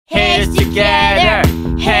us together.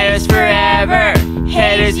 Haters forever.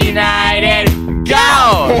 Haters united.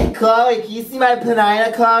 Go! Hey, Chloe, can you see my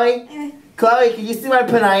panina, Chloe? Chloe, can you see my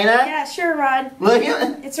panina? Yeah, sure, Rod. Look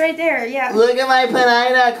at It's right there, yeah. Look at my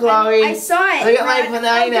panina, Chloe. I saw it. Look at Rod. my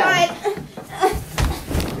panina. Oh,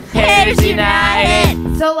 Haters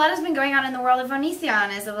united. so a lot has been going on in the world of Onision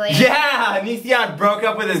as of late. Yeah, Onision broke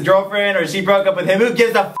up with his girlfriend, or she broke up with him. Who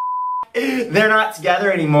gives a f? They're not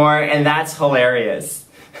together anymore, and that's hilarious.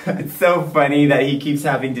 It's so funny that he keeps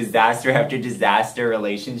having disaster after disaster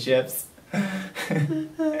relationships. Haters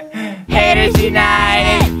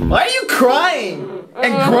united. Why are you crying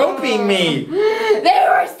and groping me? They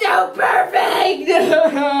were so perfect!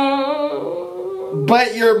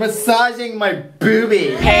 But you're massaging my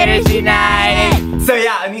boobie. Haters united. So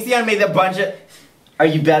yeah, Onision made a bunch of... Are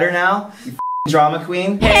you better now? You drama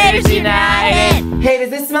queen? Haters united. Hey, does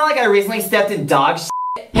this smell like I recently stepped in dog shit?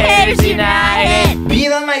 Haters united.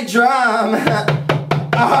 Beat on my drum.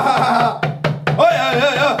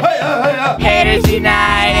 Haters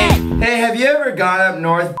united. Hey, have you ever gone up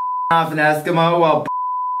north off an Eskimo while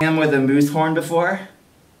him with a moose horn before?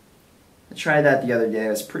 I tried that the other day. It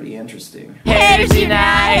was pretty interesting. Haters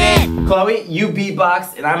united. Chloe, you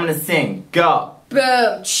beatbox and I'm gonna sing. Go.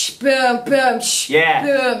 Boom, boom, boom, Yeah.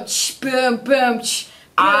 boom, boom, boom,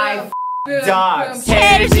 I dogs.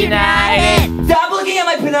 Haters united. Stop looking at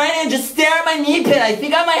my panina and just stare at my knee pit. I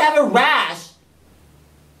think I might have a rash.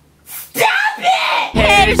 Stop it!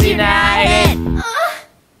 Haters united.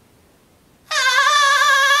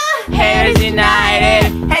 Haters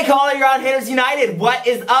united. Hey caller, you're on Haters United. What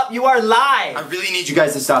is up? You are live. I really need you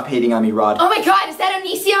guys to stop hating on me, Rod. Oh my god, is that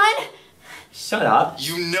Onision? Shut up.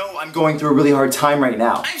 You know I'm going through a really hard time right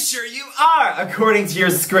now. I'm sure you are, according to your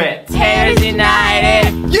script. Haters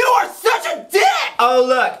united. You are such a dick! Oh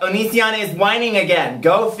look, Onision is whining again.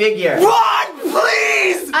 Go figure. Rod,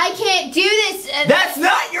 please! I can't do this. That's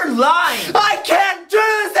not your line! I can't do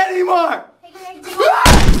this anymore! Hey,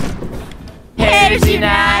 Greg, Haters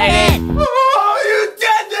united. Oh, you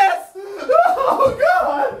did this! Oh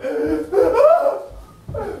God!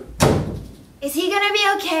 is he gonna be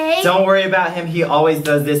okay? Don't worry about him. He always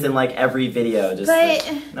does this in like every video. Just But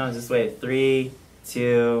no, just wait. 3,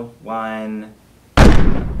 2, 1.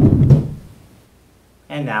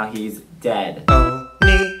 And now he's dead.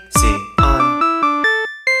 Onision.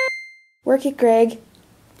 work it, Greg.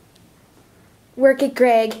 Work it,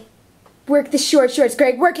 Greg. Work the short shorts,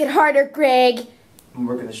 Greg. Work it harder, Greg. I'm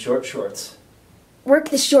working the short shorts. Work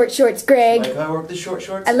the short shorts, Greg. Like how I work the short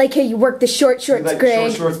shorts? I like how you work the short You shorts, like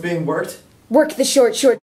Greg. short shorts being worked? Work the short shorts.